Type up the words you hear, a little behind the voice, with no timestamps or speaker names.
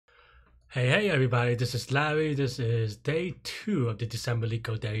Hey everybody, this is Larry. This is day 2 of the December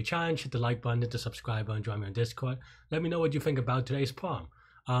Leetcode Daily Challenge. Hit the like button, hit the subscribe button, join me on Discord. Let me know what you think about today's poem.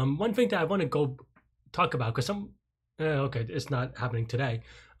 One thing that I want to go talk about, because okay, it's not happening today,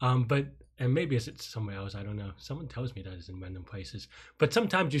 and maybe it's somewhere else, I don't know. Someone tells me that it's in random places. But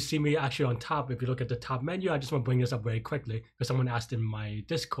sometimes you see me actually on top. If you look at the top menu, I just want to bring this up very quickly, because someone asked in my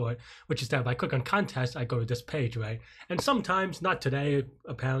Discord, which is that if I click on contest, I go to this page, right? And sometimes, not today,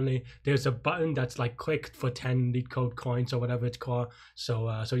 apparently, there's a button that's like click for 10 Leetcode coins or whatever it's called.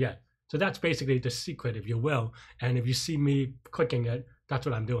 So yeah. So that's basically the secret, if you will. And if you see me clicking it, that's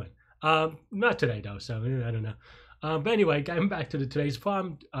what I'm doing. Not today though, so I don't know. But anyway, getting back to today's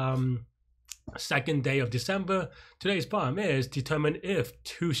poem. Second day of December. Today's poem is determine if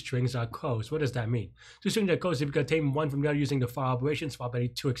two strings are close. What does that mean? Two strings are close if you can take one from the other using the for operation, swap any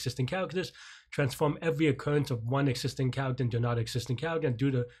two existing characters, transform every occurrence of one existing character into another existing character, and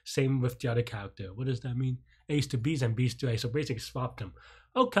do the same with the other character. What does that mean? A's to B's and B's to A's. So basically swap them.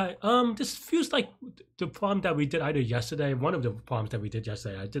 Okay, this feels like the poem that we did either yesterday, one of the poems that we did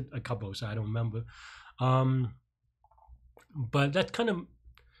yesterday. I did a couple, so I don't remember. But that kind of,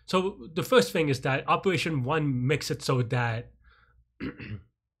 so the first thing is that Operation 1 makes it so that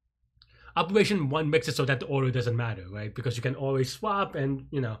Operation 1 makes it so that the order doesn't matter, right? Because you can always swap and,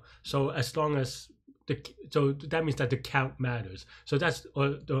 so as long as, so that means that the count matters. So that's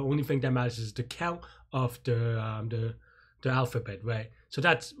the only thing that matters is the count of the alphabet, right? So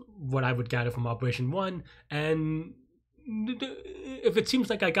that's what I would gather from Operation 1. And if it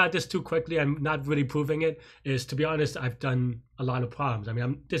seems like I got this too quickly, I'm not really proving it. Is, to be honest, I've done a lot of problems. I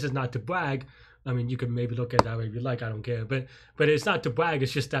mean, this is not to brag. I mean, you can maybe look at it that way if you like. I don't care. But it's not to brag.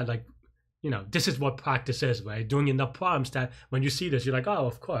 It's just that, like, this is what practice is, right? Doing enough problems that when you see this, you're like, oh,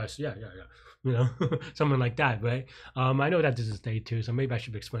 of course, yeah. Something like that, right? I know that this is day 2, so maybe I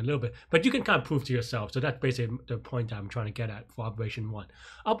should explain a little bit. But you can kind of prove to yourself. So that's basically the point that I'm trying to get at for Operation 1.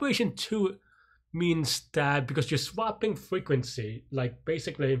 Operation 2 means that because you're swapping frequency, like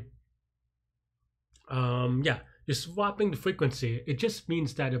basically, you're swapping the frequency. It just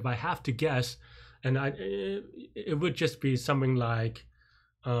means that if I have to guess, and it would just be something like,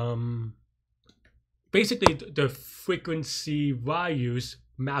 basically the frequency values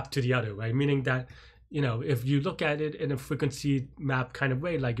map to the other, right? Meaning that, if you look at it in a frequency map kind of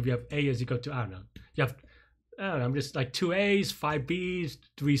way, like if you have A is equal to, I don't know, you have, I'm just like 2 A's, 5 B's,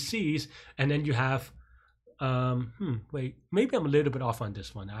 3 C's, and then you have, wait, maybe I'm a little bit off on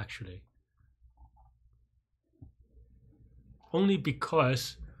this one actually. Only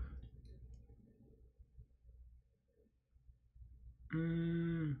because,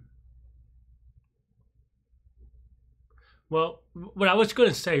 well, what I was going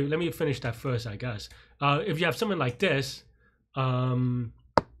to say, let me finish that first, I guess. If you have something like this, you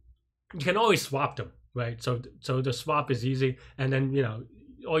can always swap them, right? So the swap is easy, and then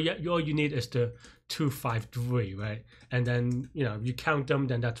all you need is the 2, 5, 3, right? And then if you count them,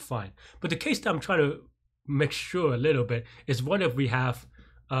 then that's fine. But the case that I'm trying to make sure a little bit is, what if we have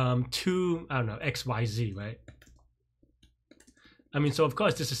 2, I don't know, X, Y, Z, right? I mean, so of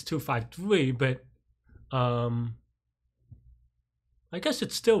course this is 2, 5, 3, but I guess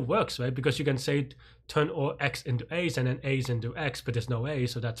it still works, right? Because you can say turn all X into A's and then A's into X, but there's no A,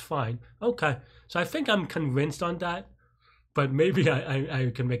 so that's fine. Okay, so I think I'm convinced on that, but maybe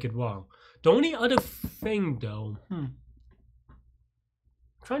I can make it wrong. The only other thing though, I'm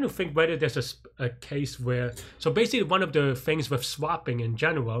trying to think whether there's a case where, so basically one of the things with swapping in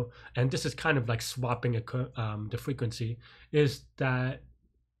general, and this is kind of like swapping the frequency, is that,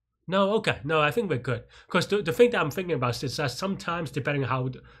 no, okay, no, I think we're good. Because the thing that I'm thinking about is that sometimes, depending on how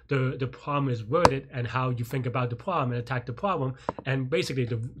the problem is worded and how you think about the problem and attack the problem, and basically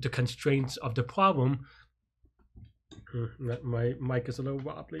the constraints of the problem. My mic is a little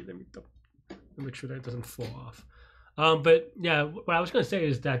wobbly. Let me make sure that it doesn't fall off. But yeah, what I was going to say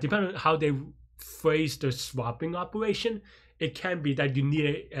is that depending on how they phrase the swapping operation, it can be that you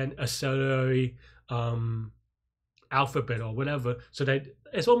need an auxiliary alphabet or whatever, so that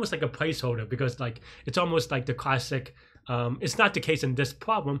it's almost like a placeholder, because like it's almost like the classic, it's not the case in this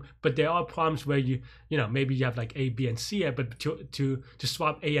problem, but there are problems where maybe you have like A, B, and C, but to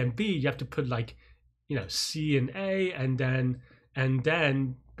swap A and B, you have to put like C and A, and then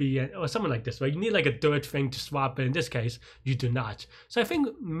B or something like this, right? You need like a third thing to swap, but in this case you do not. So I think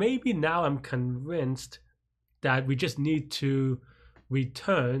maybe now I'm convinced that we just need to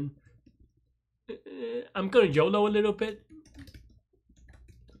return. I'm gonna YOLO a little bit,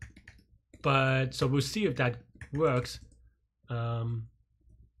 but so we'll see if that works. And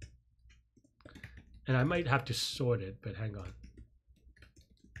I might have to sort it, but hang on.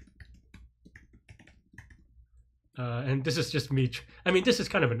 and this is just me. I mean, this is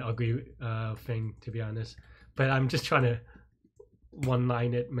kind of an ugly thing, to be honest. But I'm just trying to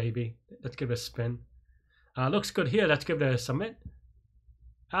one-line it, maybe. Let's give it a spin. Looks good here. Let's give it a submit.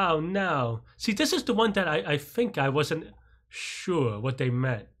 Oh, no. See, this is the one that I think I wasn't sure what they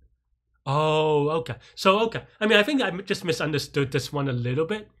meant. Oh, okay. So, okay. I mean, I think I just misunderstood this one a little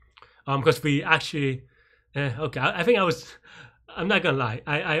bit. Because we actually... okay, I think I was... I'm not gonna lie.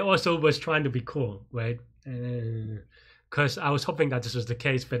 I also was trying to be cool, right? Because I was hoping that this was the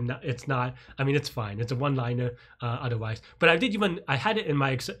case, but it's not. I mean, it's fine. It's a one-liner otherwise. But I had it in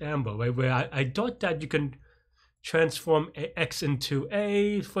my example, right, where I thought that you can transform X into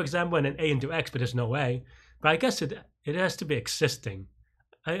A, for example, and then A into X, but there's no A. But I guess it has to be existing.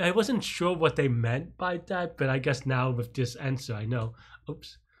 I wasn't sure what they meant by that, but I guess now with this answer, I know.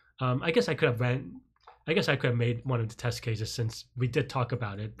 Oops. I guess I could have made one of the test cases since we did talk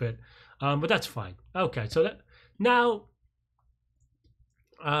about it, but that's fine. Okay, so now,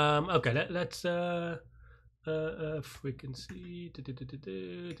 okay, let's frequency,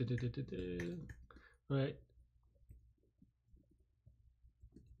 right.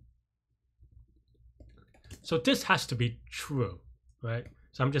 So this has to be true, right?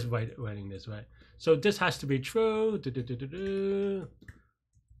 So I'm just writing this, right? So this has to be true,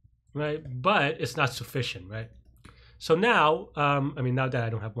 right? But it's not sufficient, right? So now, I mean, now that I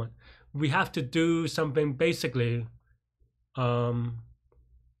don't have one, we have to do something basically. I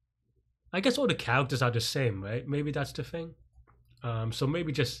guess all the characters are the same, right? Maybe that's the thing. So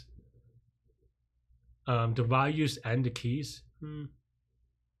maybe just the values and the keys.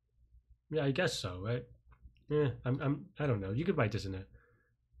 Yeah, I guess so, right? Yeah, I don't know. You could write this in a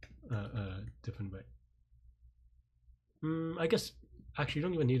different way. I guess actually you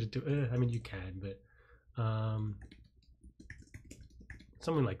don't even need to do. I mean, you can, but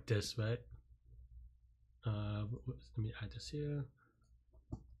something like this, right? Let me add this here.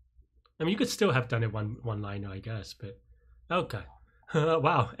 I mean, you could still have done it one liner, I guess, but okay.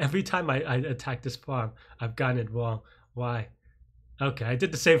 Wow, every time I attack this farm, I've gotten it wrong. Why? Okay, I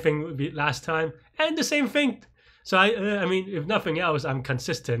did the same thing last time, and the same thing. So I mean, if nothing else, I'm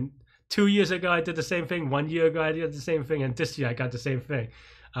consistent. 2 years ago, I did the same thing. 1 year ago, I did the same thing, and this year, I got the same thing.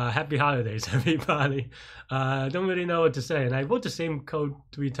 Happy holidays, everybody. Don't really know what to say, and I wrote the same code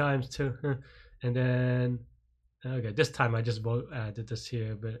 3 times too, and then okay, this time I just did this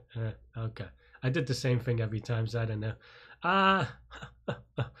here, but okay, I did the same thing every time, so I don't know.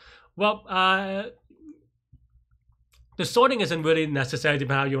 Well, the sorting isn't really necessary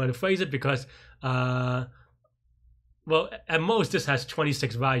depending on how you want to phrase it, because well, at most this has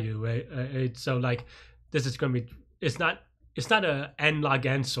 26 value, right? So like this is going to be, it's not a n log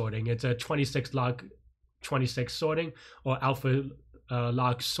n sorting, it's a 26 log 26 sorting, or alpha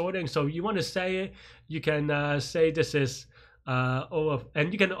log sorting. So you want to say it, you can say this is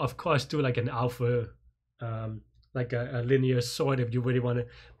and you can of course do like an alpha like a linear sort if you really want to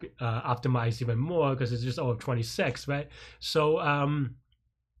optimize even more, because it's just O of 26, right? So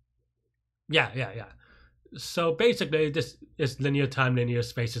yeah. So basically this is linear time, linear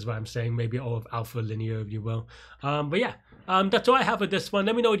space is what I'm saying, maybe O of alpha linear if you will. But yeah, that's all I have for this one.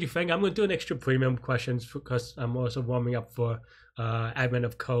 Let me know what you think. I'm going to do an extra premium questions because I'm also warming up for admin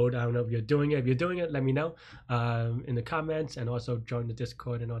of code. I don't know if you're doing it. If you're doing it, let me know in the comments, and also join the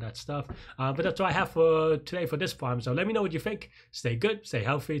Discord and all that stuff. But that's all I have for today for this farm. So let me know what you think. Stay good, stay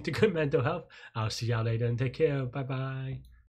healthy, to good mental health. I'll see y'all later and take care. Bye bye.